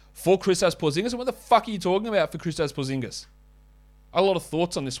enough. For Kristaps Porzingis. And what the fuck are you talking about for Kristaps Porzingis? I have a lot of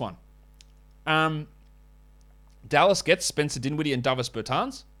thoughts on this one. Dallas gets Spencer Dinwiddie and Davis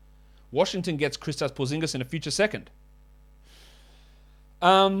Bertans. Washington gets Kristaps Porzingis in a future second.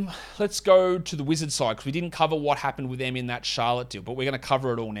 Let's go to the Wizards side, because we didn't cover what happened with them in that Charlotte deal, but we're going to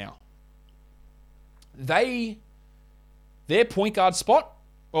cover it all now. Their point guard spot,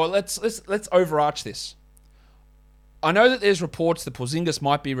 or let's overarch this. I know that there's reports that Porzingis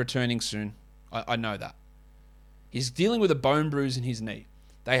might be returning soon. I know that. He's dealing with a bone bruise in his knee.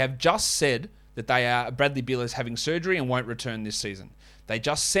 They have just said that Bradley Beal is having surgery and won't return this season. They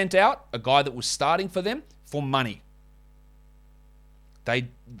just sent out a guy that was starting for them for money.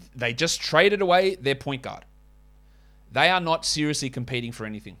 They just traded away their point guard. They are not seriously competing for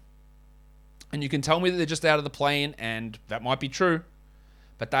anything. And you can tell me that they're just out of the play-in, and that might be true.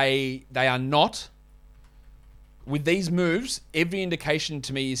 But they are not. With these moves, every indication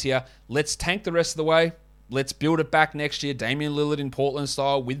to me is here, let's tank the rest of the way. Let's build it back next year. Damian Lillard in Portland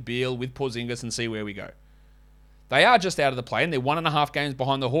style with Beal, with Porzingis, and see where we go. They are just out of the play, and they're 1.5 games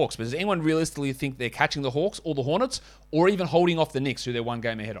behind the Hawks. But does anyone realistically think they're catching the Hawks or the Hornets, or even holding off the Knicks, who they're 1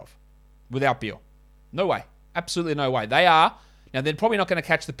 game ahead of, without Beal? No way. Absolutely no way. They are. Now, they're probably not going to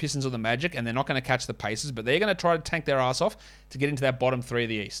catch the Pistons or the Magic, and they're not going to catch the Pacers, but they're going to try to tank their ass off to get into that bottom 3 of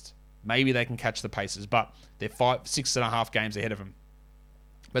the East. Maybe they can catch the Pacers, but they're 6.5 games ahead of them.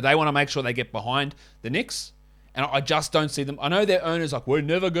 But they want to make sure they get behind the Knicks, and I just don't see them. I know their owners like, we're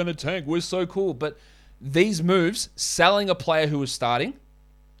never going to tank, we're so cool, but these moves, selling a player who was starting,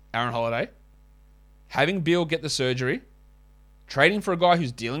 Aaron Holiday, having Beal get the surgery, trading for a guy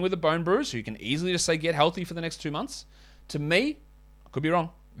who's dealing with a bone bruise, who you can easily just say get healthy for the next 2 months, to me, I could be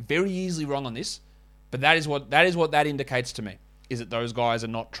wrong, very easily wrong on this, but that is what that indicates to me, is that those guys are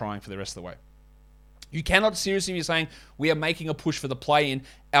not trying for the rest of the way. You cannot seriously be saying, we are making a push for the play-in,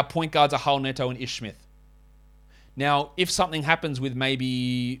 our point guards are Hull Neto and Ish Smith. Now, if something happens with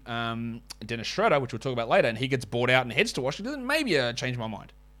maybe Dennis Schroeder, which we'll talk about later, and he gets bought out and heads to Washington, then maybe I change my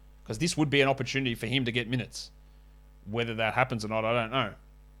mind. Because this would be an opportunity for him to get minutes. Whether that happens or not, I don't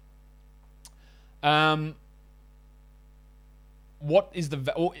know. What is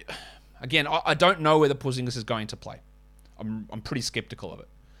the... Again, I don't know whether Porzingis is going to play. I'm pretty skeptical of it.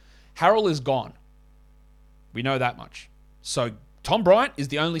 Harrell is gone. We know that much. So Tom Bryant is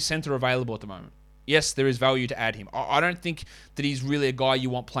the only center available at the moment. Yes, there is value to add him. I don't think that he's really a guy you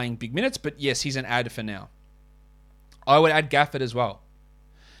want playing big minutes, but yes, he's an add for now. I would add Gafford as well.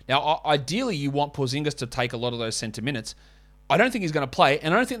 Now, ideally, you want Porzingis to take a lot of those center minutes. I don't think he's going to play,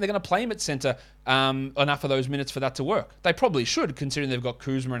 and I don't think they're going to play him at center enough of those minutes for that to work. They probably should, considering they've got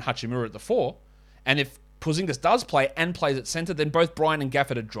Kuzma and Hachimura at the 4. And if Porzingis does play and plays at center, then both Bryant and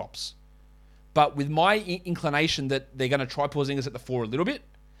Gafford are drops. But with my inclination that they're going to try Porzingis at the 4 a little bit,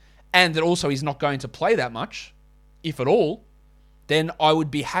 and that also he's not going to play that much, if at all, then I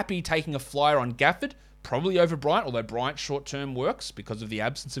would be happy taking a flyer on Gafford, probably over Bryant, although Bryant short-term works because of the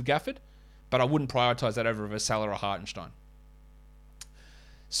absence of Gafford, but I wouldn't prioritize that over Vassell or Hartenstein.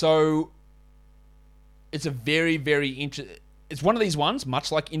 So it's a very, very interesting... It's one of these ones,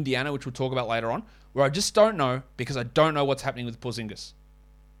 much like Indiana, which we'll talk about later on, where I just don't know because I don't know what's happening with Porzingis.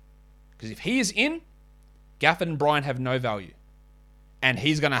 Because if he is in, Gafford and Bryant have no value. And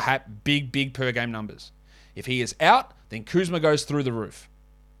he's going to have big, big per game numbers. If he is out, then Kuzma goes through the roof.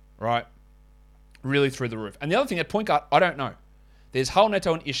 Right? Really through the roof. And the other thing at point guard, I don't know. There's Hull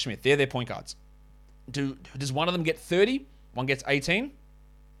Neto and Ish Smith. They're their point guards. Does one of them get 30? One gets 18?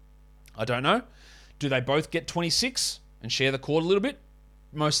 I don't know. Do they both get 26 and share the court a little bit?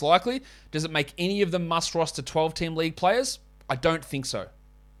 Most likely. Does it make any of them must roster 12-team league players? I don't think so.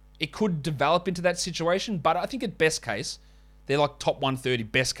 It could develop into that situation, but I think at best case, they're like top 130,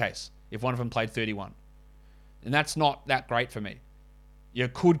 best case, if one of them played 31. And that's not that great for me.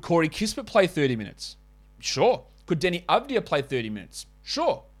 Could Corey Kispert play 30 minutes? Sure. Could Denny Avdia play 30 minutes?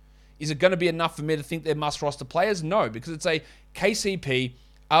 Sure. Is it going to be enough for me to think they're must-roster players? No, because it's a KCP,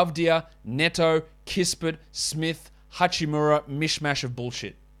 Avdia, Neto, Kispert, Smith, Hachimura mishmash of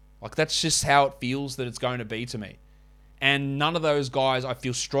bullshit. Like, that's just how it feels that it's going to be to me. And none of those guys I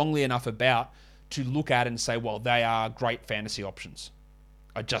feel strongly enough about to look at and say, well, they are great fantasy options.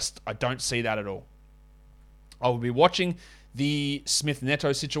 I don't see that at all. I will be watching the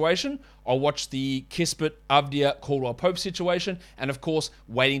Smith-Neto situation. I'll watch the Kispert, Avdia, Caldwell-Pope situation. And, of course,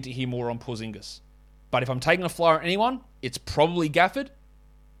 waiting to hear more on Porzingis. But if I'm taking a flyer on anyone, it's probably Gafford.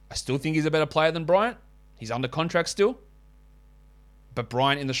 I still think he's a better player than Bryant. He's under contract still. But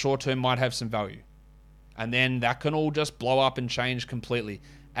Bryant in the short term might have some value. And then that can all just blow up and change completely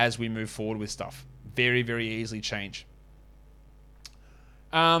as we move forward with stuff. Very, very easily change.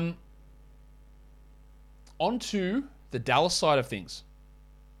 On to the Dallas side of things.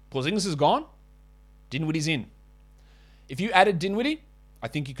 Porzingis is gone. Dinwiddie's in. If you added Dinwiddie, I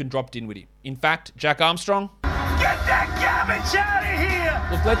think you can drop Dinwiddie. In fact, Jack Armstrong... Get that garbage out of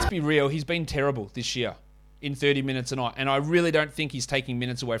here! Look, let's be real. He's been terrible this year in 30 minutes a night. And I really don't think he's taking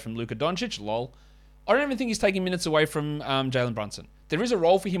minutes away from Luka Doncic. Lol. I don't even think he's taking minutes away from Jalen Brunson. There is a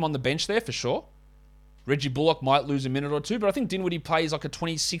role for him on the bench there, for sure. Reggie Bullock might lose a minute or two, but I think Dinwiddie plays like a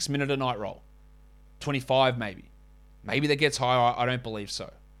 26-minute-a-night role. 25, maybe. Maybe that gets higher. I don't believe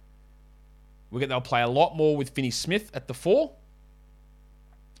so. They'll play a lot more with Finney-Smith at the 4.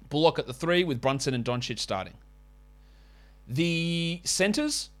 Bullock at the 3 with Brunson and Doncic starting. The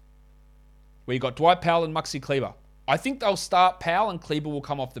centers, where you got Dwight Powell and Maxi Kleber. I think they'll start Powell and Kleber will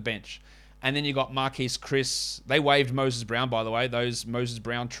come off the bench. And then you got Marquise Chris. They waived Moses Brown, by the way. Those Moses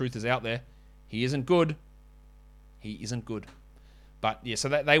Brown truthers out there. He isn't good. He isn't good. But yeah, so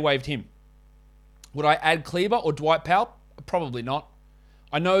they waived him. Would I add Kleber or Dwight Powell? Probably not.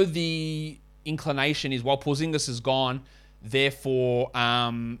 I know the inclination is, while Porzingis is gone, therefore,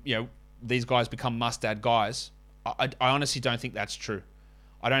 these guys become must-add guys. I honestly don't think that's true.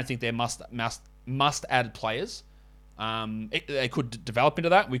 I don't think they're must-add players. They could develop into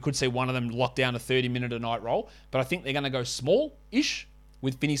that. We could see one of them lock down a 30-minute-a-night role, but I think they're going to go small-ish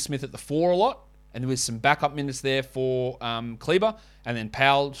with Finney-Smith at the 4 a lot, and with some backup minutes there for Kleber, and then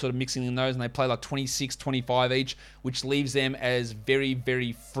Powell sort of mixing in those, and they play like 26, 25 each, which leaves them as very,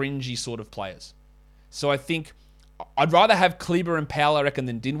 very fringy sort of players. So I think I'd rather have Kleber and Powell, I reckon,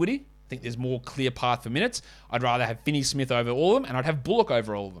 than Dinwiddie. I think there's more clear path for minutes. I'd rather have Finney-Smith over all of them, and I'd have Bullock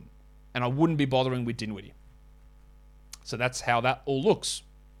over all of them. And I wouldn't be bothering with Dinwiddie. So that's how that all looks.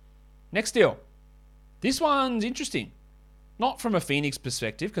 Next deal. This one's interesting. Not from a Phoenix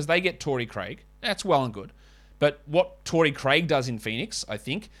perspective, because they get Torrey Craig. That's well and good. But what Torrey Craig does in Phoenix, I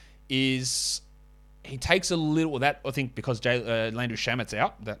think, is he takes a little... That, I think, because Landry Shamet's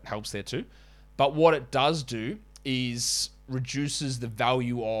out, that helps there too. But what it does do is reduces the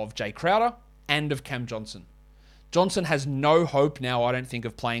value of Jay Crowder and of Cam Johnson. Johnson has no hope now, I don't think,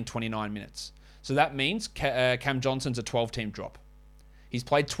 of playing 29 minutes. So that means Cam Johnson's a 12-team drop. He's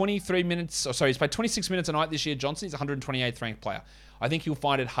played 26 minutes a night this year. Johnson is 128th ranked player. I think he'll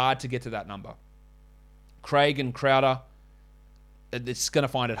find it hard to get to that number. Craig and Crowder, it's going to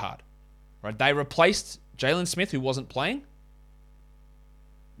find it hard. Right? They replaced Jalen Smith, who wasn't playing,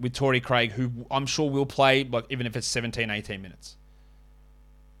 with Torrey Craig, who I'm sure will play, like, even if it's 17, 18 minutes.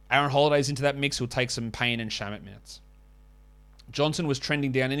 Aaron Holiday's into that mix. He'll take some Payne and Shamet minutes. Johnson was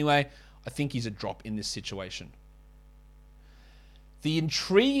trending down anyway. I think he's a drop in this situation. The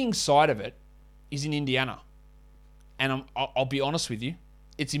intriguing side of it is in Indiana. And I'll be honest with you,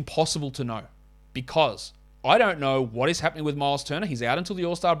 it's impossible to know. Because I don't know what is happening with Miles Turner. He's out until the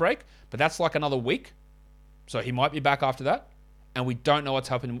All-Star break, but that's like another week. So he might be back after that. And we don't know what's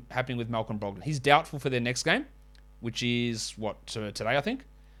happening with Malcolm Brogdon. He's doubtful for their next game, which is, today, I think?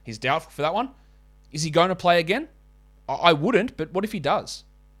 He's doubtful for that one. Is he going to play again? I wouldn't, but what if he does?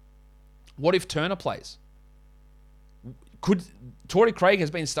 What if Turner plays? Torrey Craig has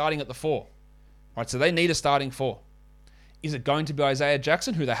been starting at the 4. Right, so they need a starting 4. Is it going to be Isaiah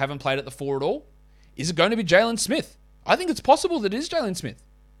Jackson, who they haven't played at the 4 at all? Is it going to be Jalen Smith? I think it's possible that it is Jalen Smith.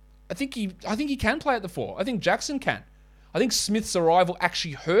 I think he can play at the 4. I think Jackson can. I think Smith's arrival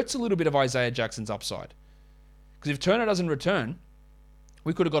actually hurts a little bit of Isaiah Jackson's upside. Because if Turner doesn't return,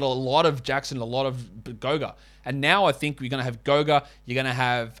 we could have got a lot of Jackson, a lot of Goga. And now I think we're going to have Goga, you're going to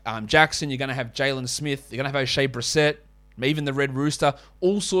have Jackson, you're going to have Jalen Smith, you're going to have O'Shea Brissett, even the Red Rooster,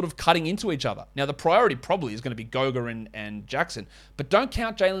 all sort of cutting into each other. Now, the priority probably is going to be Goga and Jackson. But don't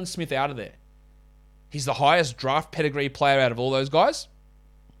count Jalen Smith out of there. He's the highest draft pedigree player out of all those guys.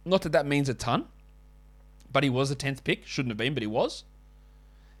 Not that means a ton. But he was a 10th pick. Shouldn't have been, but he was.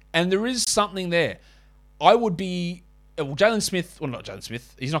 And there is something there. I would be... Well, Jalen Smith... Well, not Jalen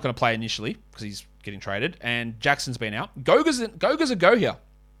Smith. He's not going to play initially because he's getting traded. And Jackson's been out. Goga's a go here.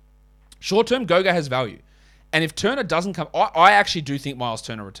 Short term, Goga has value. And if Turner doesn't come... I actually do think Miles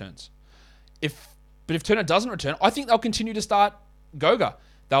Turner returns. But if Turner doesn't return, I think they'll continue to start Goga.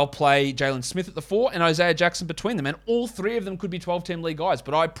 They'll play Jalen Smith at the 4 and Isaiah Jackson between them. And all three of them could be 12-team league guys.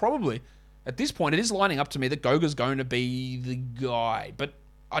 But I probably... At this point, it is lining up to me that Goga's going to be the guy. But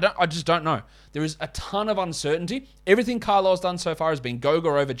I just don't know. There is a ton of uncertainty. Everything Carlisle's done so far has been Goga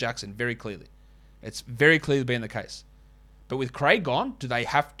over Jackson, very clearly. It's very clearly been the case. But with Craig gone, do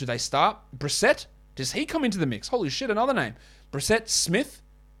they start? Brissett? Does he come into the mix? Holy shit, another name. Brissett, Smith,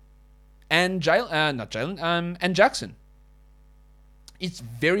 and and Jackson. It's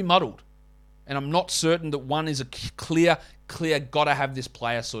very muddled. And I'm not certain that one is a clear, gotta have this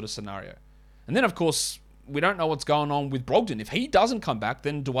player sort of scenario. And then, of course, we don't know what's going on with Brogdon. If he doesn't come back,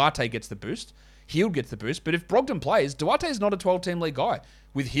 then Duarte gets the boost. Hield gets the boost. But if Brogdon plays, Duarte is not a 12-team league guy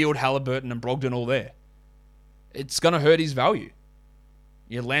with Hield, Halliburton, and Brogdon all there. It's going to hurt his value.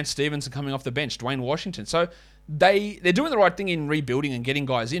 Lance Stevenson coming off the bench, Dwayne Washington. So they're doing the right thing in rebuilding and getting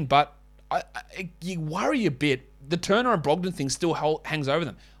guys in, but you worry a bit. The Turner and Brogdon thing still hangs over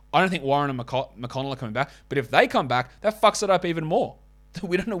them. I don't think Warren and McConnell are coming back, but if they come back, that fucks it up even more.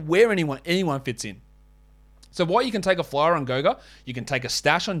 We don't know where anyone fits in. So while you can take a flyer on Goga, you can take a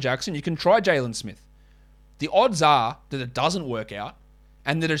stash on Jackson, you can try Jalen Smith. The odds are that it doesn't work out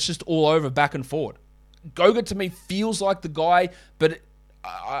and that it's just all over back and forward. Goga to me feels like the guy, but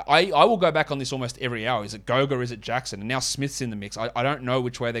I will go back on this almost every hour. Is it Goga or is it Jackson? And now Smith's in the mix. I don't know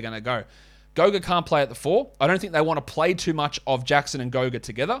which way they're going to go. Goga can't play at the 4. I don't think they want to play too much of Jackson and Goga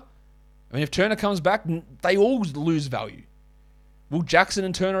together. I mean, if Turner comes back, they all lose value. Will Jackson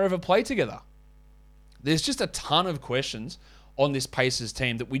and Turner ever play together? There's just a ton of questions on this Pacers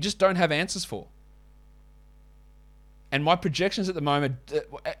team that we just don't have answers for. And my projections at the moment,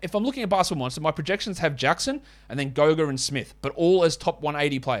 if I'm looking at Basketball Monster, my projections have Jackson and then Goga and Smith, but all as top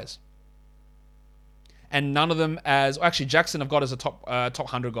 180 players. And none of them as... Actually, Jackson I've got as a top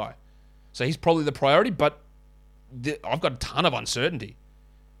 100 guy. So he's probably the priority, but I've got a ton of uncertainty.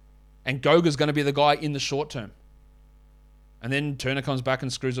 And Goga's going to be the guy in the short term. And then Turner comes back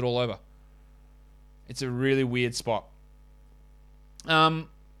and screws it all over. It's a really weird spot. The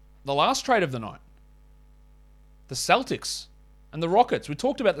last trade of the night. The Celtics and the Rockets. We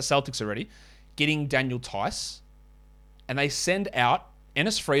talked about the Celtics already. Getting Daniel Tice. And they send out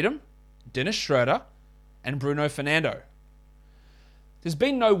Enes Freedom, Dennis Schroeder, and Bruno Fernando. There's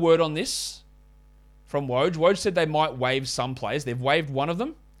been no word on this from Woj. Woj said they might waive some players. They've waived one of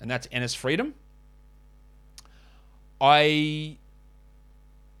them, and that's Enes Freedom. I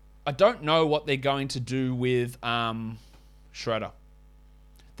don't know what they're going to do with Schroeder.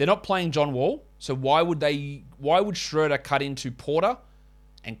 They're not playing John Wall, so why would Schroeder cut into Porter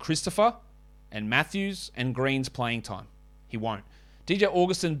and Christopher and Matthews and Green's playing time? He won't. DJ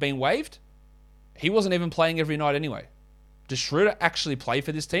Augustin being waived? He wasn't even playing every night anyway. Does Schroeder actually play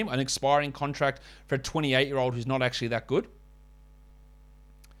for this team? An expiring contract for a 28-year-old who's not actually that good?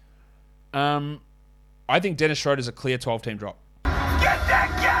 I think Dennis Schroeder's a clear 12-team drop. Get that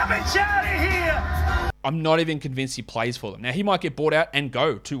garbage out of here! I'm not even convinced he plays for them. Now, he might get bought out and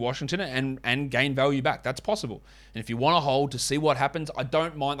go to Washington and gain value back. That's possible. And if you want to hold to see what happens, I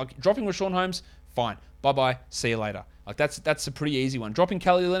don't mind. Like, dropping Rashawn Holmes, fine. Bye-bye. See you later. Like, that's a pretty easy one. Dropping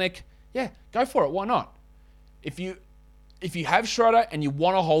Kelly Olynyk, yeah, go for it. Why not? If you have Schroeder and you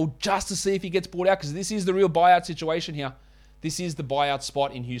want to hold just to see if he gets bought out, because this is the real buyout situation here. This is the buyout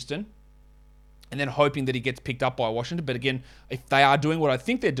spot in Houston. And then hoping that he gets picked up by Washington. But again, if they are doing what I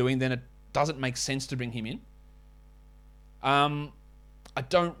think they're doing, then it doesn't make sense to bring him in. I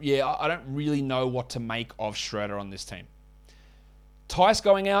don't really know what to make of Schroeder on this team. Tice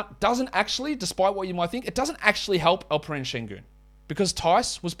going out doesn't actually, despite what you might think, it doesn't actually help Alperen Şengün. Because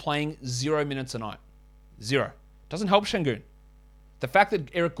Tice was playing 0 minutes a night. 0. Doesn't help Şengün. The fact that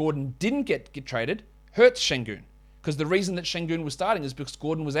Eric Gordon didn't get traded hurts Şengün. Because the reason that Şengün was starting is because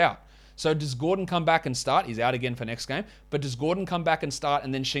Gordon was out. So does Gordon come back and start? He's out again for next game. But does Gordon come back and start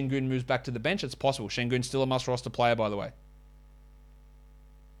and then Şengün moves back to the bench? It's possible. Şengün's still a must-roster player, by the way.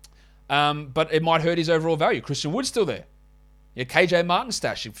 But it might hurt his overall value. Christian Wood's still there. Yeah, KJ Martin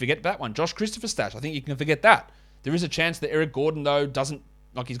stash. You forget that one. Josh Christopher stash. I think you can forget that. There is a chance that Eric Gordon, though, doesn't...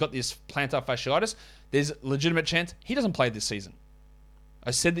 Like, he's got this plantar fasciitis. There's a legitimate chance he doesn't play this season.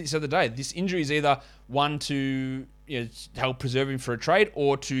 I said this the other day. This injury is either one to help preserve him for a trade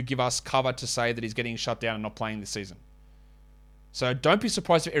or to give us cover to say that he's getting shut down and not playing this season. So don't be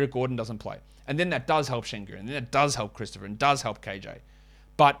surprised if Eric Gordon doesn't play. And then that does help Şengün. And then that does help Christopher and does help KJ.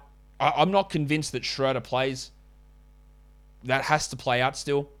 But I'm not convinced that Schroeder plays. That has to play out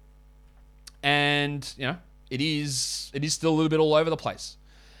still. And, it is still a little bit all over the place.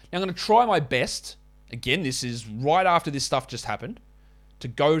 Now, I'm going to try my best. Again, this is right after this stuff just happened. To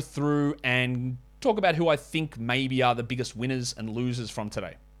go through and talk about who I think maybe are the biggest winners and losers from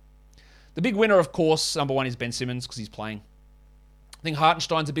today. The big winner, of course, number one is Ben Simmons because he's playing. I think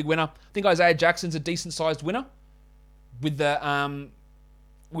Hartenstein's a big winner. I think Isaiah Jackson's a decent-sized winner. With the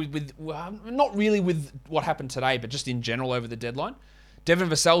not really with what happened today, but just in general over the deadline. Devin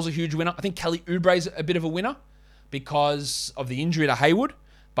Vassell's a huge winner. I think Kelly Oubre's a bit of a winner because of the injury to Hayward,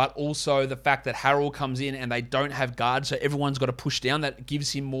 but also the fact that Harrell comes in and they don't have guards, so everyone's got to push down. That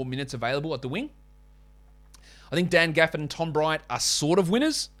gives him more minutes available at the wing. I think Dan Gafford and Tom Bryant are sort of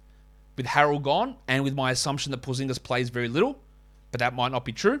winners with Harrell gone and with my assumption that Porzingis plays very little, but that might not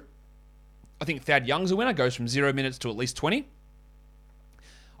be true. I think Thad Young's a winner, goes from 0 minutes to at least 20.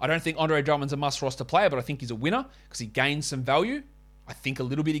 I don't think Andre Drummond's a must-roster player, but I think he's a winner because he gains some value. I think a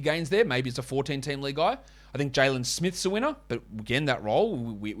little bit he gains there. Maybe it's a 14-team league guy. I think Jalen Smith's a winner, but again, that role,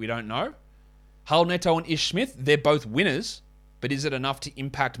 we don't know. Hull Neto and Ish Smith, they're both winners, but is it enough to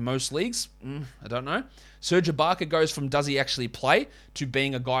impact most leagues? I don't know. Serge Ibaka goes from does he actually play to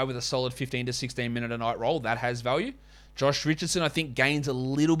being a guy with a solid 15 to 16 minute a night role. That has value. Josh Richardson, I think, gains a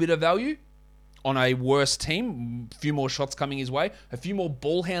little bit of value on a worse team. A few more shots coming his way. A few more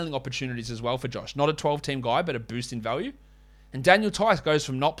ball handling opportunities as well for Josh. Not a 12-team guy, but a boost in value. And Daniel Tice goes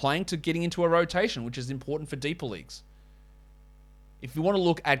from not playing to getting into a rotation, which is important for deeper leagues. If you want to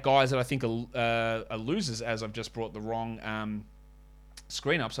look at guys that I think are losers, as I've just brought the wrong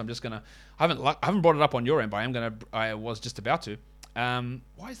screen up, so I'm just gonna. I haven't brought it up on your end, but I was just about to.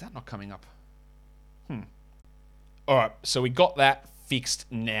 Why is that not coming up? All right, so we got that fixed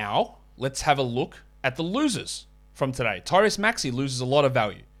now. Let's have a look at the losers from today. Tyrese Maxey loses a lot of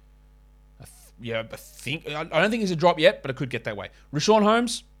value. I don't think he's a drop yet, but it could get that way. Rashawn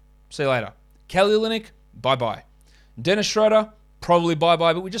Holmes, see you later. Kelly Olynyk, bye-bye. Dennis Schroeder, probably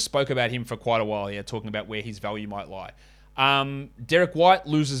bye-bye, but we just spoke about him for quite a while here, talking about where his value might lie. Derek White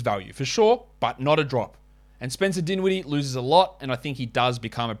loses value for sure, but not a drop. And Spencer Dinwiddie loses a lot, and I think he does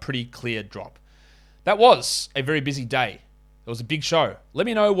become a pretty clear drop. That was a very busy day. It was a big show. Let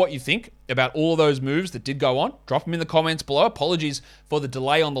me know what you think about all of those moves that did go on. Drop them in the comments below. Apologies for the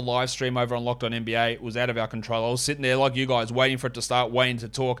delay on the live stream over on Locked On NBA. It was out of our control. I was sitting there like you guys, waiting for it to start, waiting to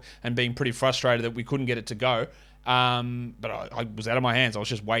talk, and being pretty frustrated that we couldn't get it to go. But I was out of my hands. I was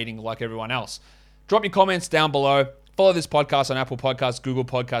just waiting like everyone else. Drop your comments down below. Follow this podcast on Apple Podcasts, Google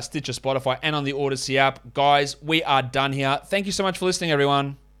Podcasts, Stitcher, Spotify, and on the Odyssey app. Guys, we are done here. Thank you so much for listening,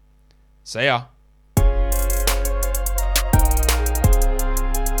 everyone. See ya.